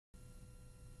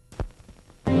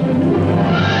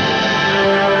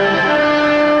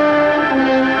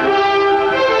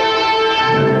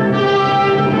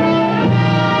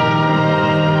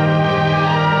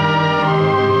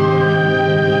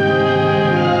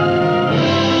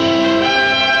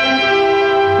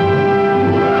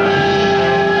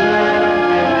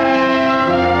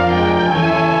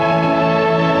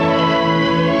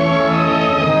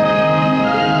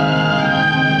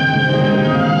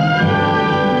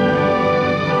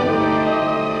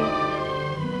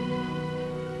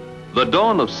The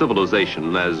dawn of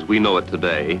civilization, as we know it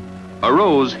today,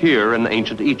 arose here in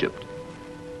ancient Egypt.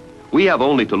 We have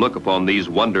only to look upon these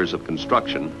wonders of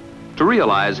construction to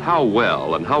realize how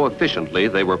well and how efficiently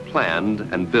they were planned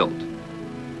and built.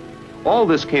 All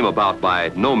this came about by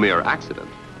no mere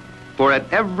accident, for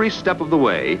at every step of the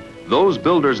way, those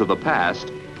builders of the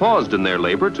past paused in their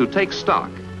labor to take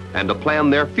stock and to plan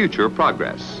their future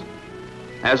progress.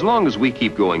 As long as we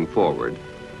keep going forward,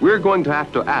 we're going to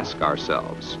have to ask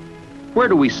ourselves, where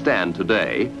do we stand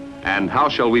today, and how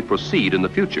shall we proceed in the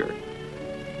future?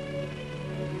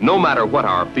 No matter what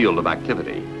our field of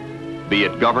activity, be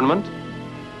it government,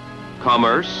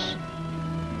 commerce,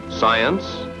 science,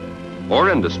 or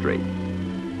industry,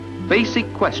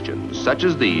 basic questions such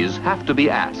as these have to be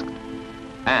asked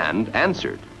and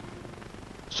answered.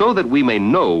 So that we may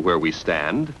know where we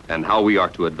stand and how we are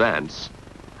to advance,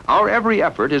 our every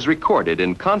effort is recorded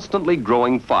in constantly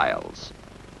growing files.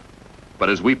 But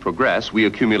as we progress, we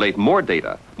accumulate more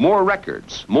data, more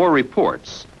records, more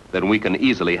reports than we can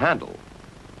easily handle.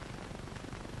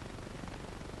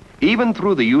 Even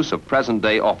through the use of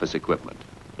present-day office equipment,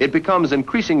 it becomes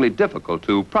increasingly difficult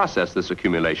to process this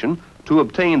accumulation to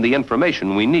obtain the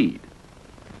information we need.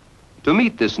 To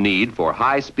meet this need for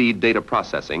high-speed data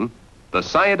processing, the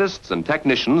scientists and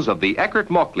technicians of the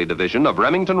Eckert-Mauchly division of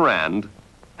Remington-Rand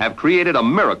have created a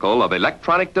miracle of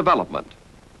electronic development.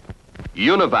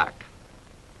 UNIVAC,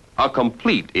 a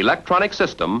complete electronic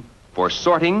system for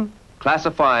sorting,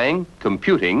 classifying,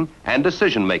 computing, and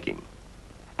decision-making,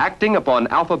 acting upon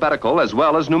alphabetical as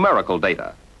well as numerical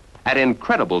data at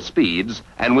incredible speeds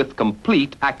and with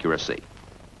complete accuracy.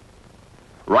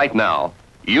 Right now,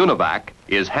 UNIVAC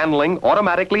is handling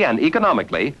automatically and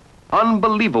economically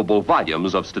unbelievable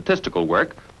volumes of statistical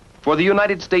work for the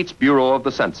United States Bureau of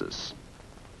the Census.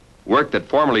 Work that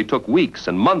formerly took weeks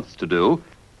and months to do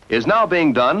is now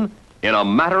being done in a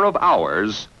matter of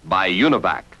hours by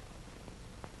UNIVAC.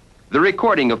 The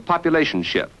recording of population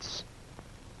shifts,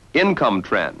 income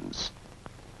trends,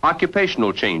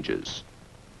 occupational changes,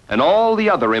 and all the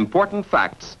other important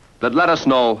facts that let us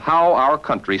know how our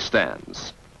country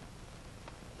stands.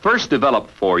 First developed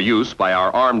for use by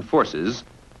our armed forces,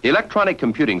 electronic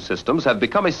computing systems have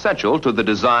become essential to the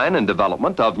design and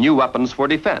development of new weapons for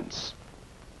defense.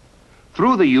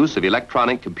 Through the use of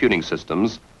electronic computing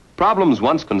systems, problems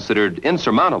once considered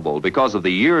insurmountable because of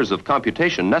the years of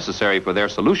computation necessary for their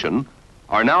solution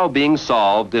are now being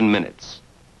solved in minutes.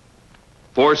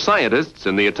 For scientists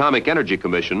in the Atomic Energy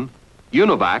Commission,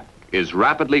 UNIVAC is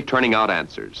rapidly turning out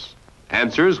answers.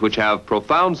 Answers which have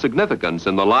profound significance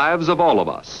in the lives of all of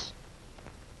us.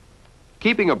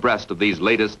 Keeping abreast of these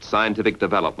latest scientific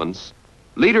developments,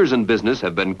 leaders in business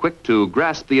have been quick to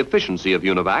grasp the efficiency of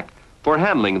UNIVAC for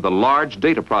handling the large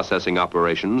data processing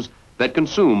operations that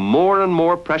consume more and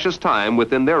more precious time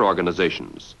within their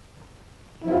organizations.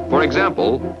 For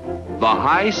example, the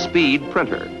high-speed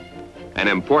printer, an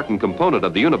important component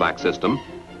of the UNIVAC system,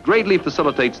 greatly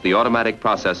facilitates the automatic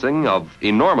processing of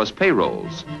enormous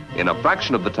payrolls in a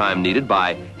fraction of the time needed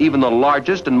by even the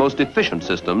largest and most efficient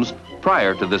systems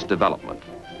prior to this development.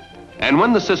 And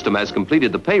when the system has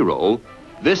completed the payroll,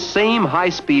 this same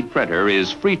high-speed printer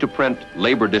is free to print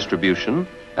labor distribution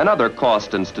and other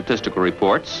cost and statistical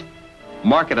reports,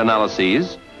 market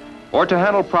analyses, or to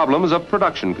handle problems of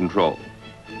production control.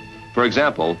 For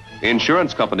example,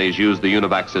 insurance companies use the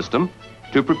UNIVAC system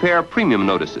to prepare premium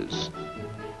notices,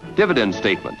 dividend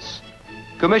statements,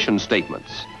 commission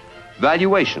statements,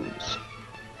 valuations,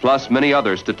 plus many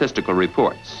other statistical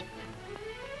reports.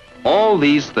 All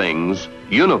these things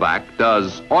UNIVAC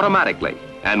does automatically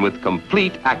and with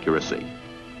complete accuracy.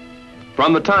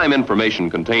 From the time information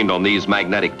contained on these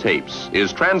magnetic tapes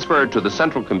is transferred to the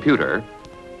central computer,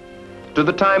 to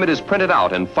the time it is printed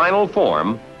out in final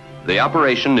form, the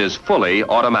operation is fully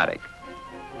automatic.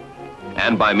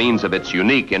 And by means of its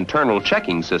unique internal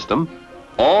checking system,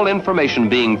 all information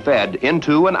being fed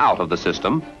into and out of the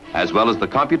system, as well as the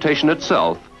computation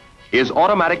itself, is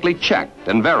automatically checked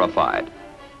and verified,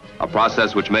 a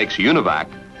process which makes UNIVAC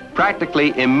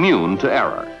practically immune to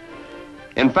error.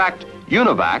 In fact,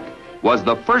 UNIVAC was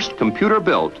the first computer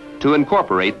built to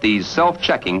incorporate these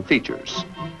self-checking features.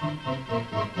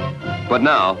 But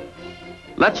now,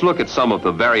 let's look at some of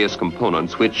the various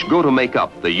components which go to make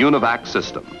up the UNIVAC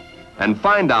system and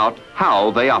find out how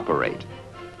they operate.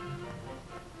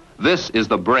 This is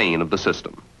the brain of the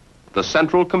system, the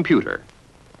central computer.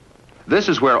 This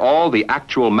is where all the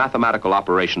actual mathematical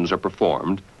operations are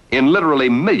performed in literally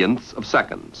millionths of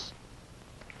seconds.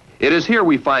 It is here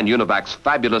we find UNIVAC's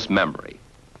fabulous memory,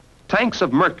 tanks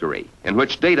of mercury in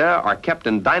which data are kept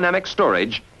in dynamic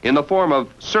storage in the form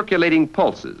of circulating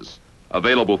pulses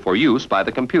available for use by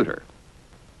the computer.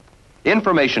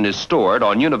 Information is stored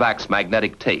on Univac's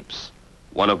magnetic tapes,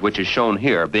 one of which is shown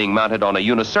here being mounted on a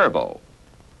UNISERVO.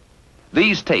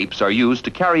 These tapes are used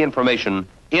to carry information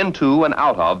into and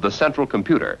out of the central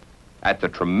computer at the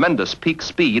tremendous peak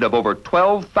speed of over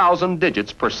 12,000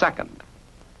 digits per second.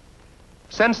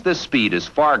 Since this speed is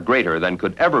far greater than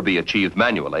could ever be achieved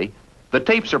manually, the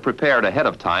tapes are prepared ahead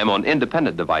of time on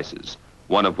independent devices,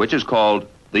 one of which is called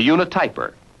the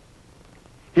UNITYPER.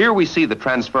 Here we see the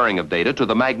transferring of data to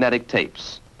the magnetic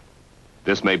tapes.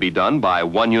 This may be done by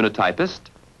one unitypist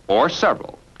or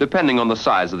several, depending on the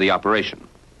size of the operation.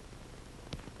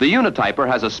 The UNITYPER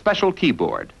has a special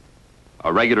keyboard,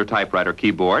 a regular typewriter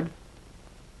keyboard,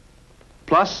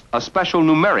 plus a special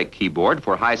numeric keyboard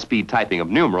for high-speed typing of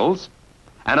numerals,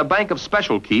 and a bank of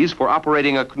special keys for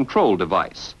operating a control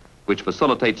device, which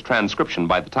facilitates transcription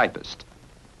by the typist.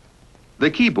 The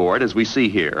keyboard, as we see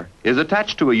here, is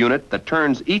attached to a unit that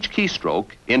turns each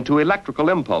keystroke into electrical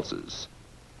impulses.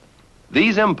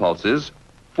 These impulses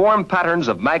form patterns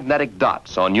of magnetic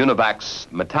dots on Univac's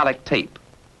metallic tape.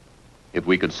 If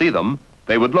we could see them,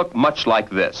 they would look much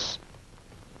like this.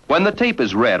 When the tape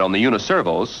is read on the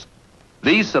UNISERVOs,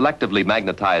 these selectively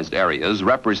magnetized areas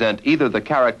represent either the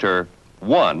character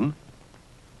 1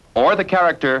 or the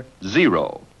character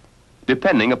 0,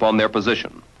 depending upon their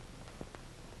position.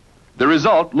 The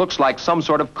result looks like some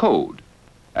sort of code,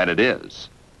 and it is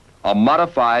a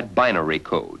modified binary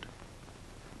code.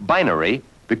 Binary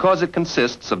because it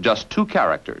consists of just two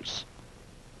characters,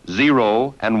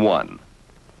 0 and 1.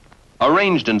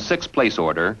 Arranged in 6-place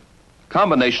order,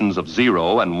 combinations of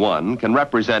 0 and 1 can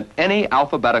represent any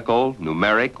alphabetical,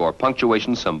 numeric, or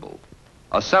punctuation symbol,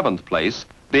 a 7th place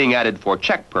being added for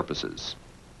check purposes.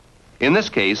 In this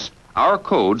case, our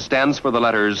code stands for the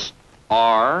letters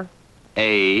R,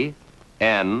 A,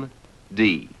 N,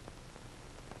 D.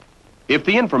 If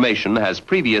the information has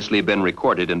previously been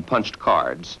recorded in punched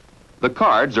cards, the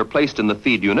cards are placed in the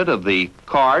feed unit of the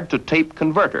card-to-tape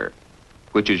converter,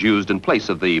 which is used in place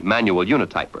of the manual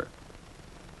UNITYPER.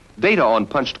 Data on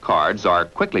punched cards are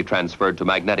quickly transferred to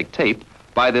magnetic tape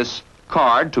by this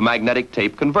card-to-magnetic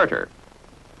tape converter.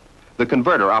 The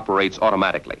converter operates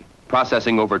automatically,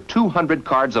 processing over 200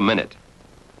 cards a minute.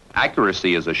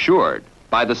 Accuracy is assured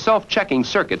by the self-checking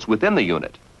circuits within the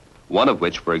unit, one of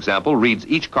which, for example, reads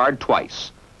each card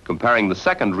twice, comparing the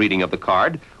second reading of the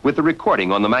card with the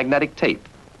recording on the magnetic tape,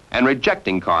 and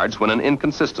rejecting cards when an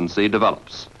inconsistency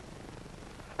develops.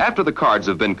 After the cards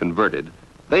have been converted,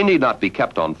 they need not be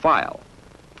kept on file,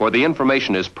 for the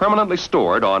information is permanently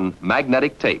stored on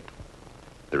magnetic tape.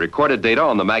 The recorded data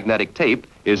on the magnetic tape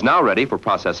is now ready for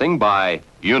processing by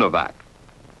UNIVAC.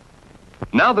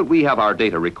 Now that we have our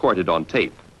data recorded on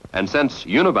tape, and since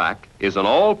UNIVAC is an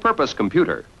all-purpose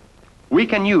computer, we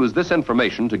can use this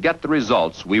information to get the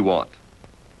results we want.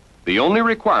 The only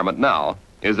requirement now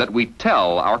is that we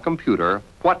tell our computer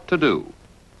what to do,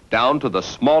 down to the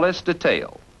smallest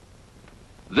detail.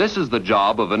 This is the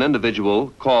job of an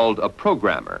individual called a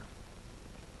programmer.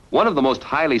 One of the most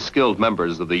highly skilled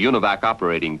members of the UNIVAC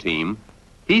operating team,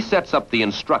 he sets up the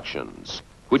instructions,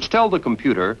 which tell the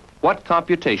computer what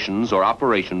computations or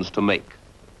operations to make.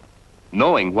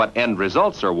 Knowing what end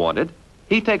results are wanted,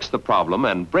 he takes the problem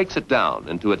and breaks it down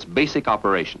into its basic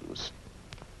operations.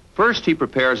 First, he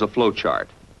prepares a flowchart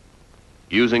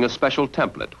using a special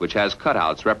template which has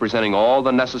cutouts representing all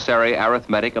the necessary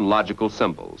arithmetic and logical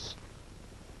symbols.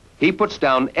 He puts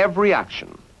down every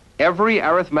action, every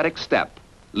arithmetic step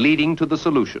leading to the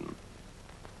solution.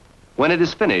 When it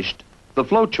is finished, the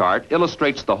flowchart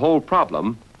illustrates the whole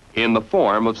problem in the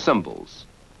form of symbols.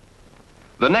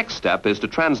 The next step is to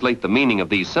translate the meaning of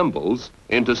these symbols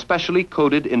into specially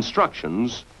coded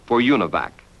instructions for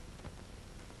UNIVAC.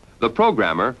 The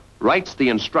programmer writes the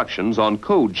instructions on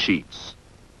code sheets.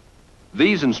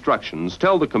 These instructions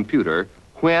tell the computer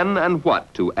when and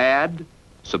what to add,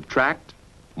 subtract,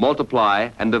 multiply,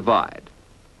 and divide,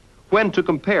 when to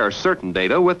compare certain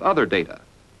data with other data,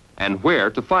 and where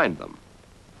to find them,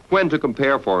 when to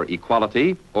compare for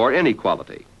equality or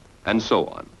inequality, and so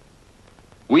on.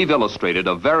 We've illustrated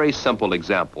a very simple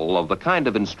example of the kind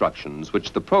of instructions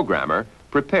which the programmer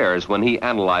prepares when he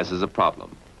analyzes a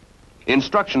problem.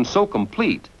 Instructions so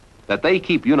complete that they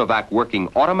keep UNIVAC working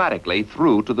automatically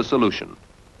through to the solution,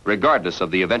 regardless of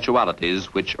the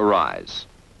eventualities which arise.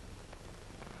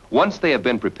 Once they have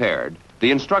been prepared,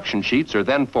 the instruction sheets are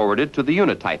then forwarded to the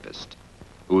unitypist,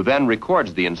 who then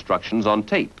records the instructions on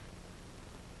tape.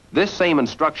 This same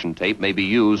instruction tape may be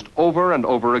used over and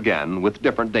over again with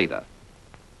different data.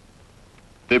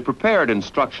 The prepared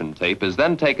instruction tape is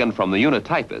then taken from the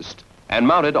unitypist and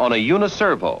mounted on a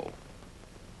UNISERVO.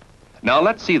 Now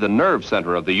let's see the nerve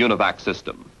center of the UNIVAC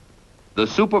system. the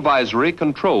Supervisory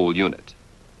Control Unit.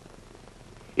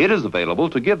 It is available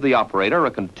to give the operator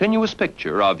a continuous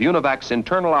picture of Univac's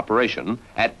internal operation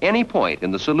at any point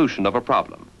in the solution of a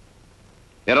problem.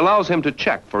 It allows him to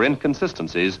check for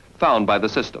inconsistencies found by the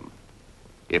system.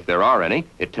 If there are any,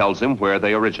 it tells him where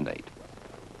they originate.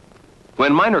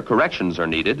 When minor corrections are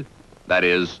needed, that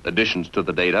is, additions to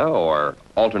the data or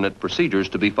alternate procedures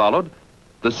to be followed,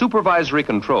 the Supervisory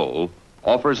Control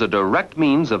offers a direct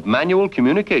means of manual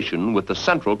communication with the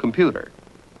central computer.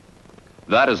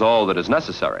 That is all that is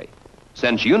necessary,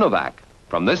 since Univac,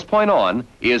 from this point on,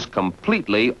 is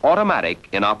completely automatic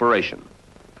in operation.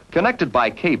 Connected by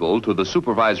cable to the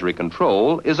Supervisory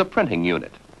Control is a printing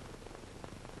unit.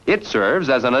 It serves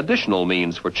as an additional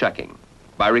means for checking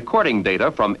by recording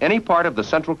data from any part of the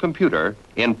central computer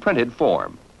in printed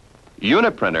form.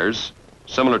 Unit printers,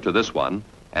 similar to this one,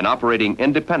 and operating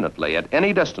independently at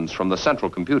any distance from the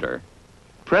central computer,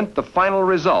 print the final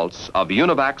results of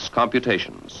Univac's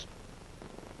computations.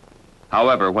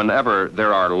 However, whenever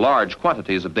there are large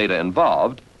quantities of data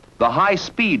involved, the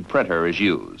high-speed printer is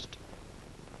used.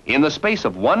 In the space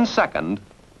of 1 second,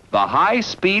 the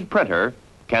high-speed printer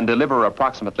can deliver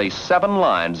approximately 7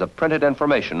 lines of printed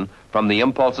information from the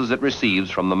impulses it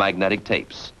receives from the magnetic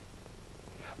tapes.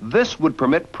 This would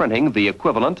permit printing the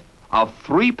equivalent of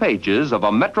 3 pages of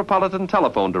a metropolitan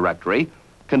telephone directory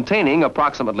containing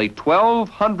approximately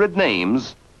 1,200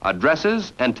 names,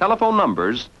 addresses, and telephone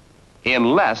numbers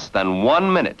in less than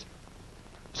 1 minute.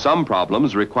 Some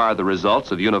problems require the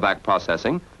results of Univac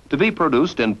processing to be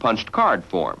produced in punched card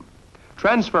form.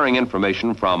 Transferring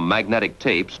information from magnetic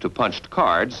tapes to punched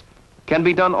cards can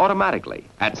be done automatically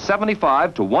at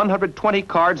 75 to 120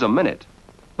 cards a minute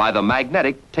by the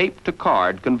magnetic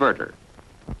tape-to-card converter.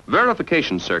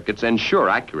 Verification circuits ensure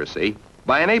accuracy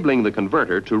by enabling the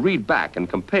converter to read back and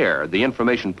compare the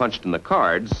information punched in the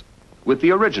cards with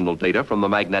the original data from the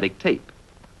magnetic tape.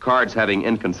 Cards having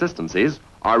inconsistencies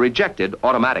are rejected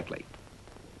automatically.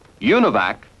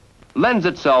 Univac lends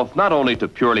itself not only to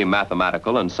purely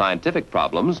mathematical and scientific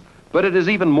problems, but it is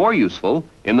even more useful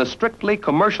in the strictly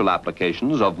commercial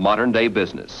applications of modern-day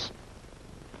business.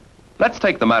 Let's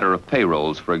take the matter of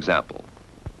payrolls, for example.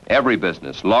 Every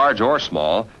business, large or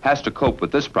small, has to cope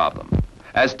with this problem.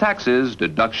 As taxes,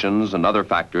 deductions, and other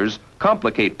factors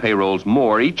complicate payrolls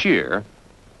more each year,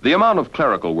 the amount of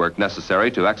clerical work necessary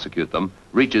to execute them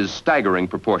reaches staggering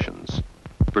proportions,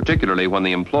 particularly when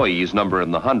the employees number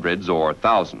in the hundreds or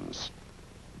thousands.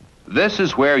 This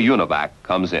is where Univac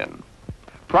comes in.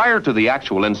 Prior to the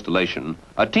actual installation,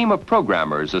 a team of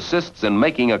programmers assists in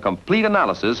making a complete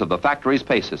analysis of the factory's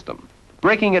pay system,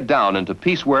 breaking it down into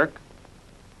piecework,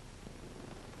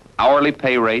 hourly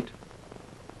pay rate,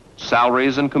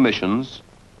 salaries and commissions,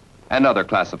 and other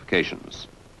classifications.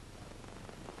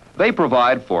 They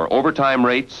provide for overtime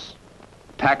rates,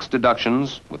 tax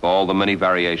deductions with all the many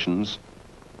variations,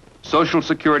 Social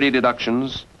Security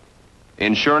deductions,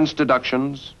 insurance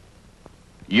deductions,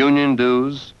 union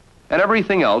dues, and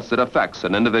everything else that affects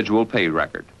an individual pay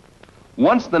record.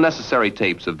 Once the necessary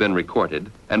tapes have been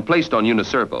recorded and placed on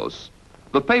UNISERVOs,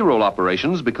 the payroll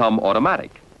operations become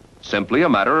automatic, simply a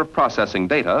matter of processing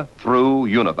data through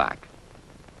Univac.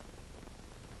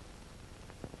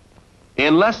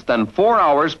 In less than 4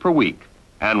 hours per week,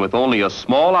 and with only a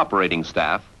small operating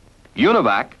staff,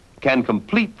 Univac can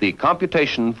complete the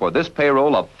computation for this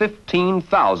payroll of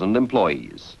 15,000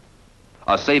 employees.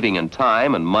 A saving in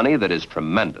time and money that is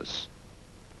tremendous.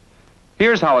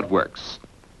 Here's how it works.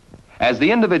 As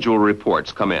the individual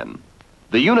reports come in,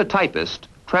 the unitypist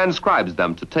transcribes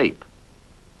them to tape.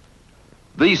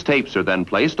 These tapes are then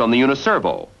placed on the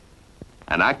UNISERVO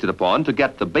and acted upon to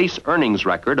get the base earnings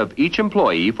record of each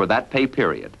employee for that pay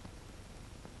period.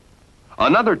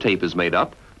 Another tape is made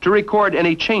up to record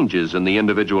any changes in the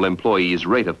individual employee's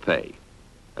rate of pay,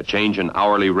 a change in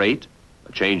hourly rate,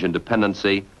 a change in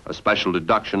dependency, a special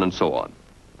deduction, and so on.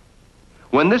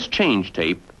 When this change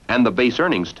tape and the base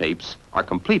earnings tapes are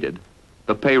completed,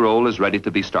 the payroll is ready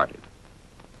to be started.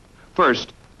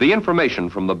 First, the information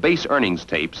from the base earnings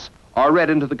tapes are read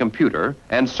into the computer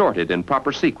and sorted in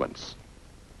proper sequence.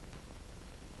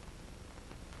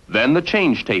 Then the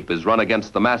change tape is run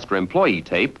against the master employee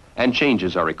tape and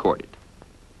changes are recorded.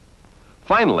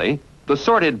 Finally, the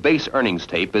sorted base earnings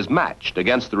tape is matched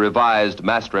against the revised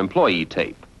master employee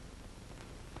tape.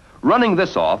 Running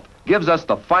this off gives us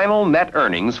the final net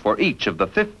earnings for each of the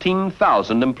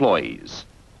 15,000 employees,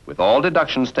 with all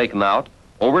deductions taken out,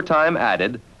 overtime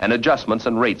added, and adjustments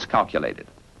and rates calculated.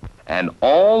 And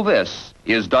all this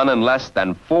is done in less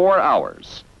than 4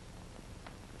 hours.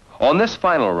 On this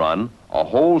final run, a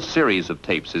whole series of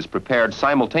tapes is prepared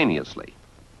simultaneously,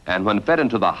 and when fed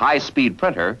into the high-speed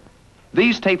printer,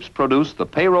 These tapes produce the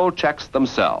payroll checks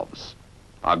themselves,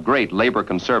 a great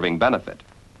labor-conserving benefit.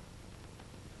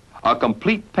 A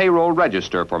complete payroll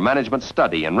register for management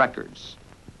study and records.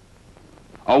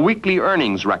 A weekly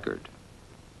earnings record.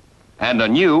 And a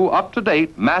new,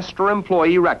 up-to-date master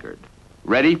employee record,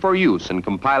 ready for use in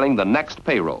compiling the next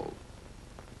payroll.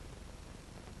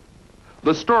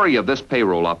 The story of this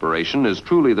payroll operation is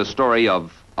truly the story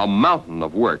of a mountain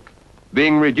of work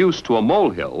being reduced to a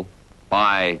molehill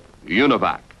by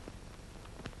Univac.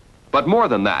 But more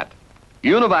than that,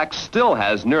 Univac still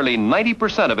has nearly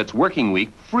 90% of its working week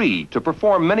free to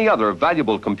perform many other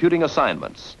valuable computing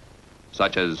assignments,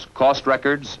 such as cost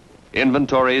records,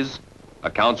 inventories,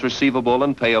 accounts receivable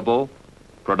and payable,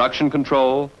 production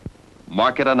control,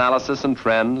 market analysis and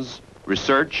trends,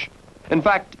 research, in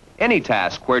fact, any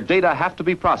task where data have to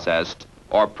be processed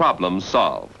or problems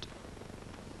solved.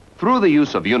 Through the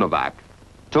use of Univac,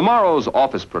 tomorrow's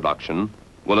office production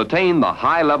will attain the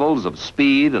high levels of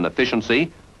speed and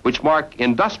efficiency which mark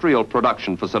industrial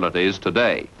production facilities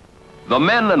today. The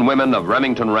men and women of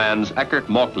Remington-Rand's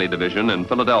Eckert-Mauchly division in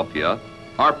Philadelphia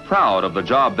are proud of the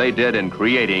job they did in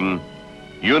creating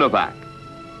Univac.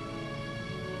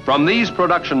 From these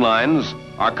production lines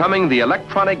are coming the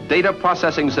electronic data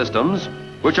processing systems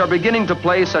which are beginning to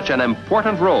play such an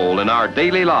important role in our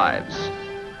daily lives.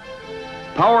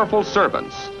 Powerful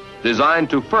servants designed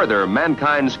to further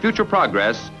mankind's future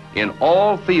progress in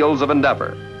all fields of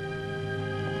endeavor.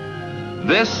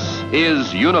 This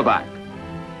is Univac,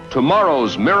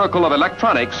 tomorrow's miracle of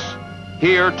electronics,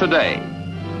 here today.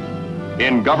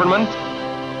 In government,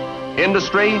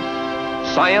 industry,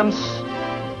 science,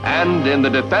 and in the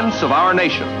defense of our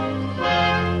nation.